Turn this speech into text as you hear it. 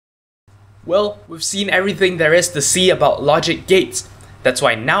Well, we've seen everything there is to see about logic gates. That's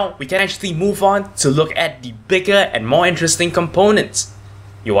why now we can actually move on to look at the bigger and more interesting components.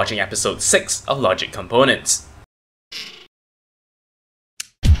 You're watching episode 6 of Logic Components.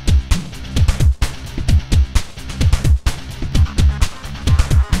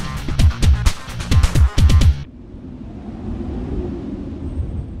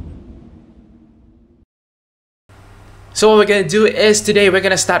 So what we're going to do is today we're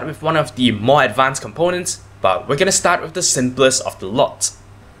going to start with one of the more advanced components, but we're going to start with the simplest of the lot.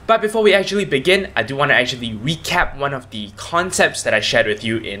 But before we actually begin, I do want to actually recap one of the concepts that I shared with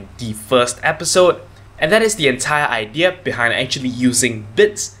you in the first episode, and that is the entire idea behind actually using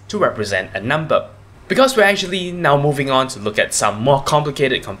bits to represent a number. Because we're actually now moving on to look at some more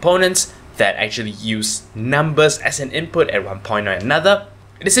complicated components that actually use numbers as an input at one point or another,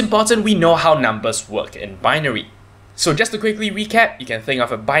 it is important we know how numbers work in binary. So just to quickly recap, you can think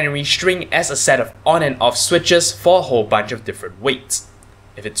of a binary string as a set of on and off switches for a whole bunch of different weights.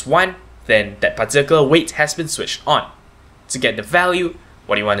 If it's 1, then that particular weight has been switched on. To get the value,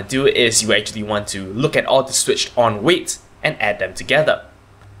 what you want to do is you actually want to look at all the switched on weights and add them together.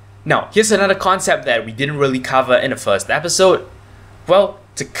 Now, here's another concept that we didn't really cover in the first episode. Well,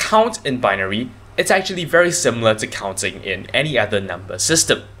 to count in binary, it's actually very similar to counting in any other number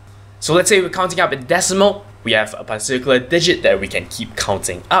system. So let's say we're counting up in decimal, we have a particular digit that we can keep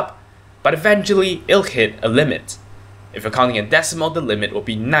counting up, but eventually it'll hit a limit. If we're counting in decimal, the limit will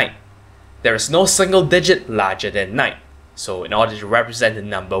be 9. There is no single digit larger than 9. So in order to represent the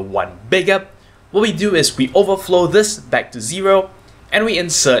number 1 bigger, what we do is we overflow this back to 0 and we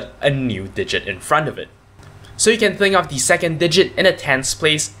insert a new digit in front of it. So you can think of the second digit in the tens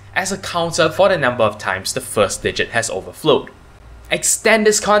place as a counter for the number of times the first digit has overflowed. Extend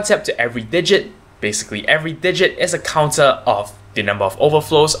this concept to every digit. Basically, every digit is a counter of the number of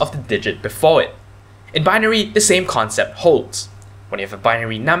overflows of the digit before it. In binary, the same concept holds. When you have a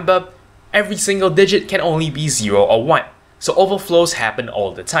binary number, every single digit can only be 0 or 1, so overflows happen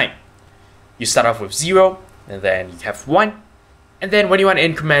all the time. You start off with 0, and then you have 1, and then when you want to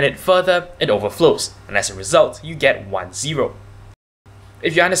increment it further, it overflows, and as a result, you get 1, 0.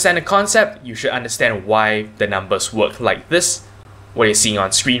 If you understand the concept, you should understand why the numbers work like this. What you're seeing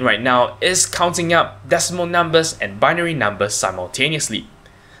on screen right now is counting up decimal numbers and binary numbers simultaneously.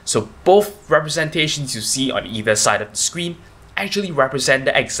 So both representations you see on either side of the screen actually represent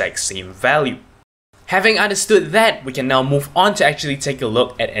the exact same value. Having understood that, we can now move on to actually take a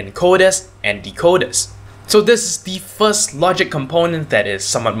look at encoders and decoders. So this is the first logic component that is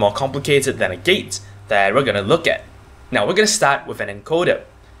somewhat more complicated than a gate that we're going to look at. Now we're going to start with an encoder.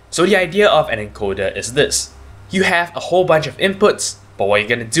 So the idea of an encoder is this. You have a whole bunch of inputs, but what you're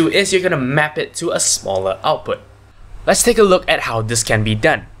going to do is you're going to map it to a smaller output. Let's take a look at how this can be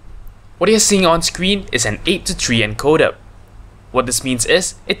done. What you're seeing on screen is an 8-to-3 encoder. What this means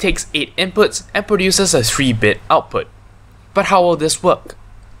is, it takes 8 inputs and produces a 3-bit output. But how will this work?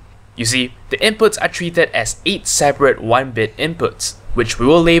 You see, the inputs are treated as 8 separate 1-bit inputs, which we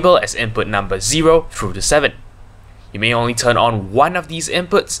will label as input number 0 through to 7. You may only turn on one of these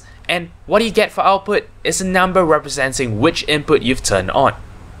inputs, and what you get for output is a number representing which input you've turned on.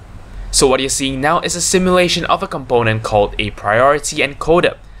 So what you're seeing now is a simulation of a component called a priority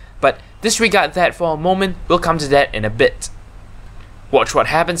encoder, but disregard that for a moment, we'll come to that in a bit. Watch what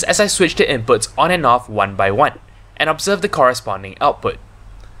happens as I switch the inputs on and off one by one, and observe the corresponding output.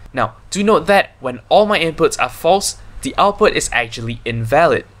 Now, do note that when all my inputs are false, the output is actually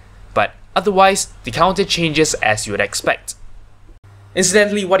invalid, but otherwise, the counter changes as you would expect.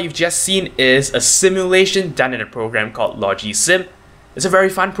 Incidentally, what you've just seen is a simulation done in a program called Logisim. It's a very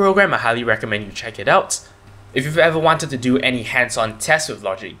fun program, I highly recommend you check it out. If you've ever wanted to do any hands-on tests with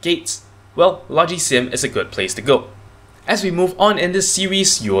logic gates, well, Logisim is a good place to go. As we move on in this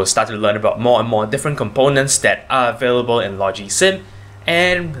series, you will start to learn about more and more different components that are available in Logisim,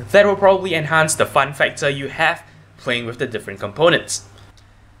 and that will probably enhance the fun factor you have playing with the different components.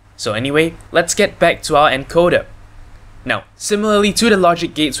 So anyway, let's get back to our encoder. Now, similarly to the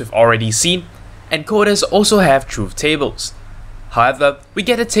logic gates we've already seen, encoders also have truth tables. However, we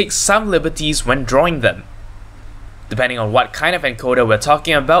get to take some liberties when drawing them. Depending on what kind of encoder we're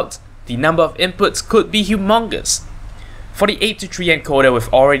talking about, the number of inputs could be humongous. For the 8-to-3 encoder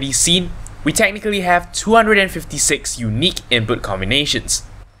we've already seen, we technically have 256 unique input combinations.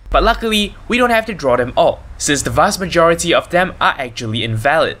 But luckily, we don't have to draw them all, since the vast majority of them are actually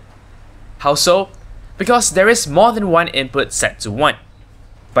invalid. How so? Because there is more than one input set to 1.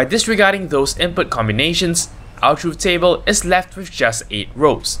 By disregarding those input combinations, our truth table is left with just 8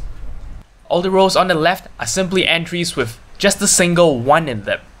 rows. All the rows on the left are simply entries with just a single 1 in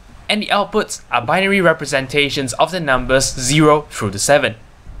them, and the outputs are binary representations of the numbers 0 through to 7.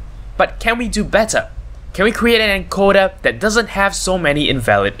 But can we do better? Can we create an encoder that doesn't have so many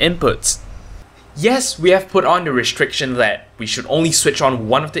invalid inputs? Yes, we have put on the restriction that we should only switch on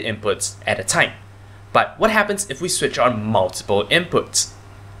one of the inputs at a time. But what happens if we switch on multiple inputs?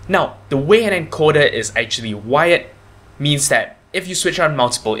 Now, the way an encoder is actually wired means that if you switch on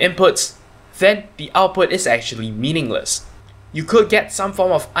multiple inputs, then the output is actually meaningless. You could get some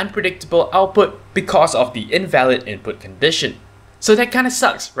form of unpredictable output because of the invalid input condition. So that kind of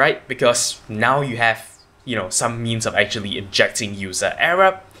sucks, right? Because now you have, some means of actually injecting user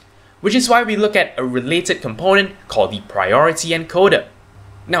error, which is why we look at a related component called the priority encoder.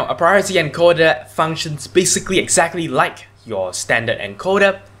 Now, a priority encoder functions basically exactly like your standard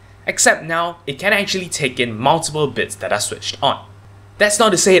encoder, except now it can actually take in multiple bits that are switched on. That's not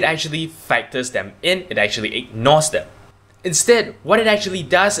to say it actually factors them in, it actually ignores them. Instead, what it actually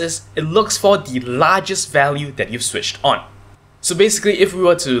does is it looks for the largest value that you've switched on. So basically, if we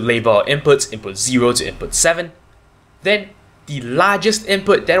were to label our inputs input 0 to input 7, then the largest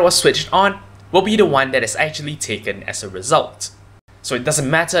input that was switched on will be the one that is actually taken as a result. So it doesn't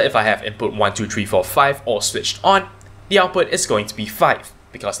matter if I have input 1, 2, 3, 4, 5 all switched on, the output is going to be 5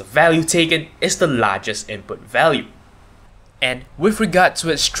 because the value taken is the largest input value. And with regard to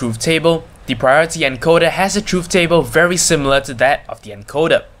its truth table, the priority encoder has a truth table very similar to that of the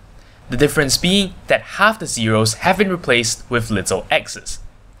encoder. The difference being that half the zeros have been replaced with little x's.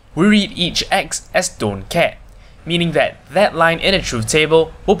 We read each x as don't care, meaning that that line in the truth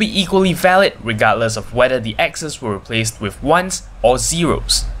table will be equally valid regardless of whether the x's were replaced with 1s or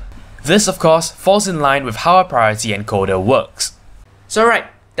 0s. This of course falls in line with how a priority encoder works. So right,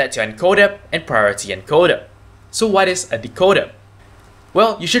 that's your encoder and priority encoder. So what is a decoder?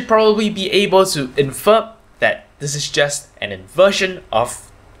 Well, you should probably be able to infer that this is just an inversion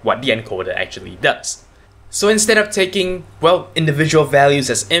of what the encoder actually does. So instead of taking, individual values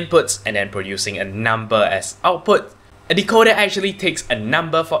as inputs and then producing a number as output, a decoder actually takes a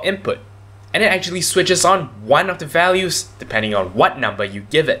number for input and it actually switches on one of the values depending on what number you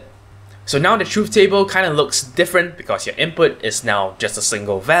give it. So now the truth table kind of looks different because your input is now just a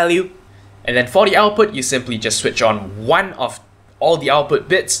single value, and then for the output you simply just switch on one of all the output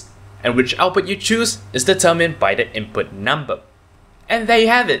bits, and which output you choose is determined by the input number. And there you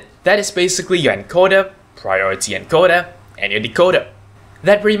have it. That is basically your encoder, priority encoder, and your decoder.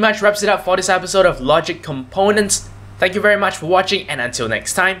 That pretty much wraps it up for this episode of Logic Components. Thank you very much for watching, and until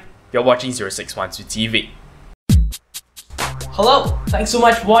next time, you're watching 0612 TV. Hello, thanks so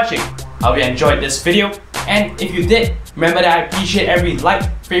much for watching. I hope you enjoyed this video, and if you did, remember that I appreciate every like,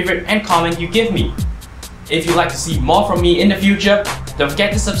 favorite, and comment you give me. If you'd like to see more from me in the future, don't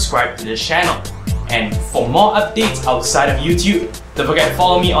forget to subscribe to this channel. And for more updates outside of YouTube, don't forget to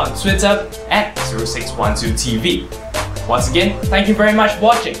follow me on Twitter at 0612TV. Once again, thank you very much for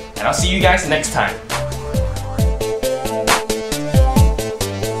watching, and I'll see you guys next time.